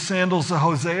you in the sandals of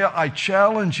Hosea, I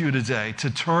challenge you today to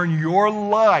turn your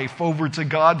life over to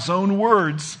God's own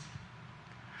words.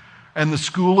 And the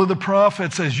school of the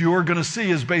prophets, as you're going to see,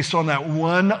 is based on that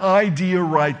one idea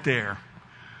right there.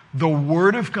 The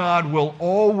Word of God will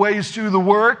always do the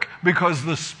work because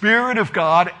the Spirit of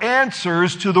God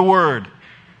answers to the Word.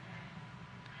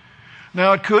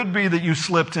 Now, it could be that you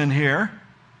slipped in here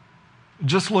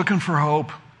just looking for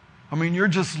hope. I mean, you're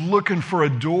just looking for a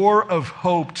door of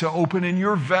hope to open in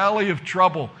your valley of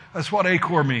trouble. That's what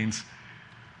Achor means.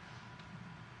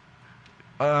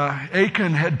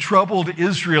 Achan had troubled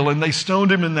Israel, and they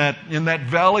stoned him in that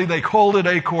valley. They called it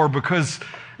Achor because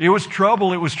it was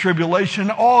trouble, it was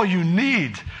tribulation. All you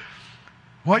need,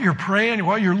 what you're praying,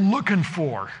 what you're looking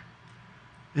for,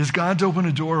 is God to open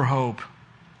a door of hope.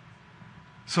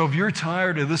 So if you're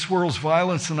tired of this world's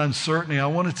violence and uncertainty, I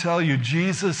want to tell you,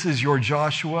 Jesus is your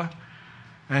Joshua,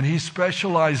 and he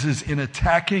specializes in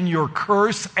attacking your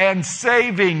curse and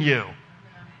saving you.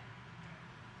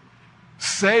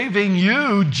 Saving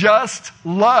you just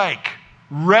like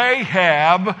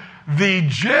Rahab, the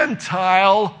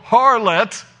Gentile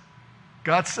harlot,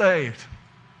 got saved.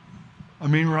 I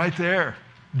mean, right there.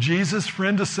 Jesus,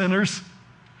 friend of sinners,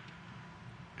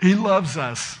 he loves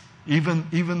us,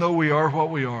 even though we are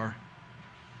what we are.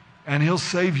 And he'll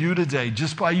save you today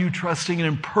just by you trusting in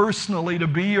him personally to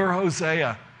be your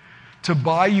Hosea, to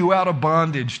buy you out of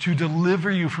bondage, to deliver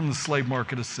you from the slave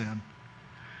market of sin.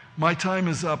 My time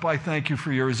is up. I thank you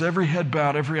for yours. Every head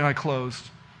bowed, every eye closed.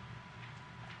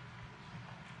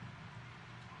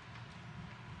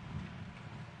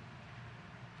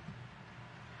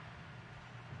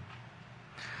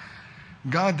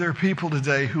 God, there are people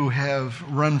today who have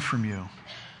run from you.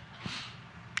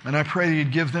 And I pray that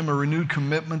you'd give them a renewed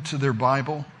commitment to their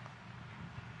Bible.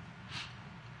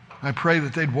 I pray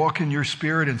that they'd walk in your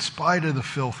Spirit in spite of the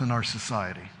filth in our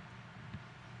society.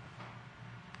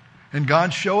 And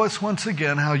God, show us once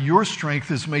again how your strength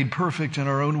is made perfect in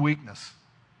our own weakness.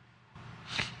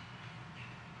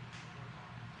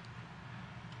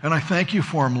 And I thank you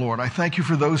for them, Lord. I thank you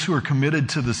for those who are committed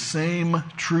to the same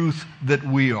truth that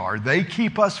we are. They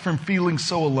keep us from feeling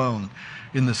so alone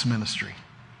in this ministry.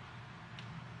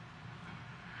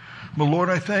 But Lord,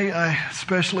 I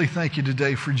especially thank you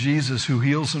today for Jesus who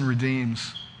heals and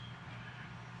redeems.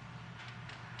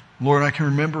 Lord, I can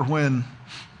remember when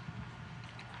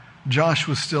Josh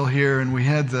was still here and we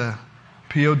had the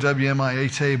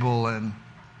POWMIA table and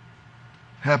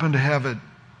happened to have it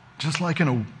just like in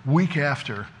a week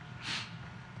after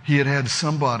he had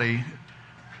somebody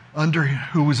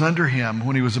who was under him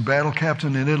when he was a battle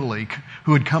captain in Italy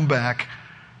who had come back,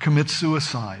 commit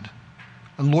suicide.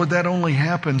 And Lord, that only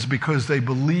happens because they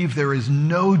believe there is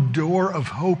no door of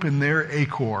hope in their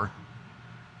acre.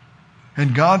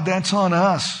 And God, that's on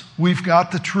us. We've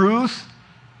got the truth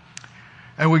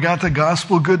and we got the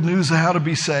gospel good news of how to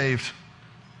be saved.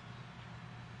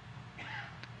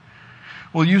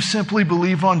 Will you simply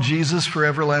believe on Jesus for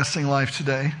everlasting life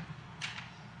today? I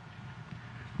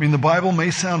mean, the Bible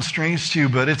may sound strange to you,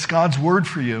 but it's God's word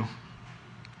for you.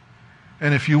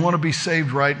 And if you want to be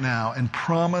saved right now and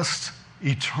promised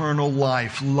eternal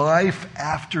life, life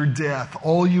after death,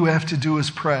 all you have to do is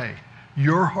pray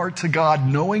your heart to God,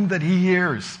 knowing that he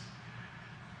hears.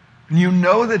 And you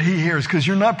know that he hears because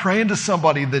you're not praying to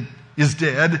somebody that is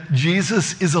dead.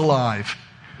 Jesus is alive.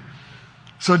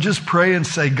 So just pray and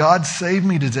say, God, save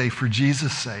me today for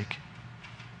Jesus' sake.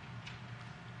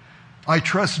 I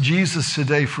trust Jesus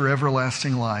today for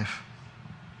everlasting life.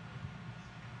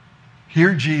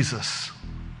 Here, Jesus,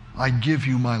 I give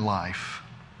you my life.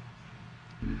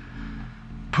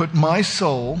 Put my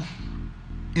soul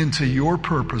into your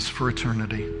purpose for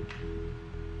eternity.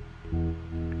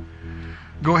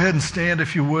 Go ahead and stand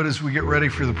if you would as we get ready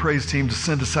for the praise team to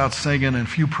send us out singing. And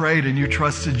if you prayed and you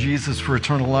trusted Jesus for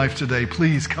eternal life today,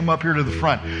 please come up here to the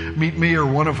front. Meet me or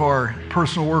one of our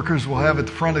personal workers we'll have at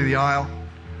the front of the aisle.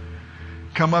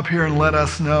 Come up here and let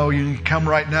us know. You can come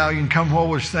right now. You can come while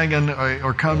we're singing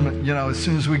or come, as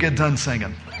soon as we get done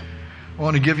singing. I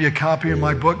want to give you a copy of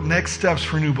my book, Next Steps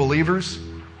for New Believers.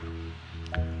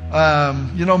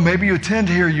 Maybe you attend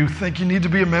here. You think you need to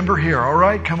be a member here. All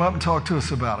right, come up and talk to us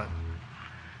about it.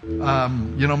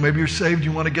 Maybe you're saved,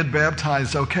 you want to get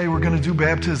baptized. Okay, we're going to do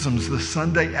baptisms the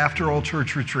Sunday after all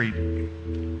church retreat.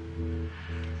 You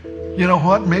know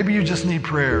what? Maybe you just need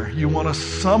prayer. You want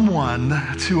someone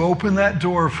to open that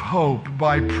door of hope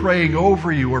by praying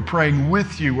over you or praying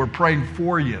with you or praying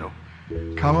for you.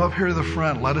 Come up here to the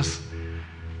front. Let us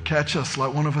catch us.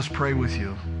 Let one of us pray with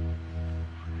you.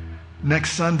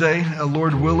 Next Sunday,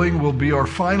 Lord willing, will be our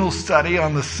final study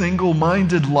on the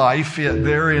single-minded life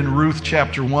there in Ruth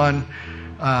chapter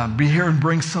 1. Be here and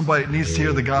bring somebody that needs to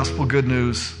hear the gospel good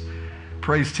news.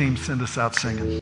 Praise team, send us out singing.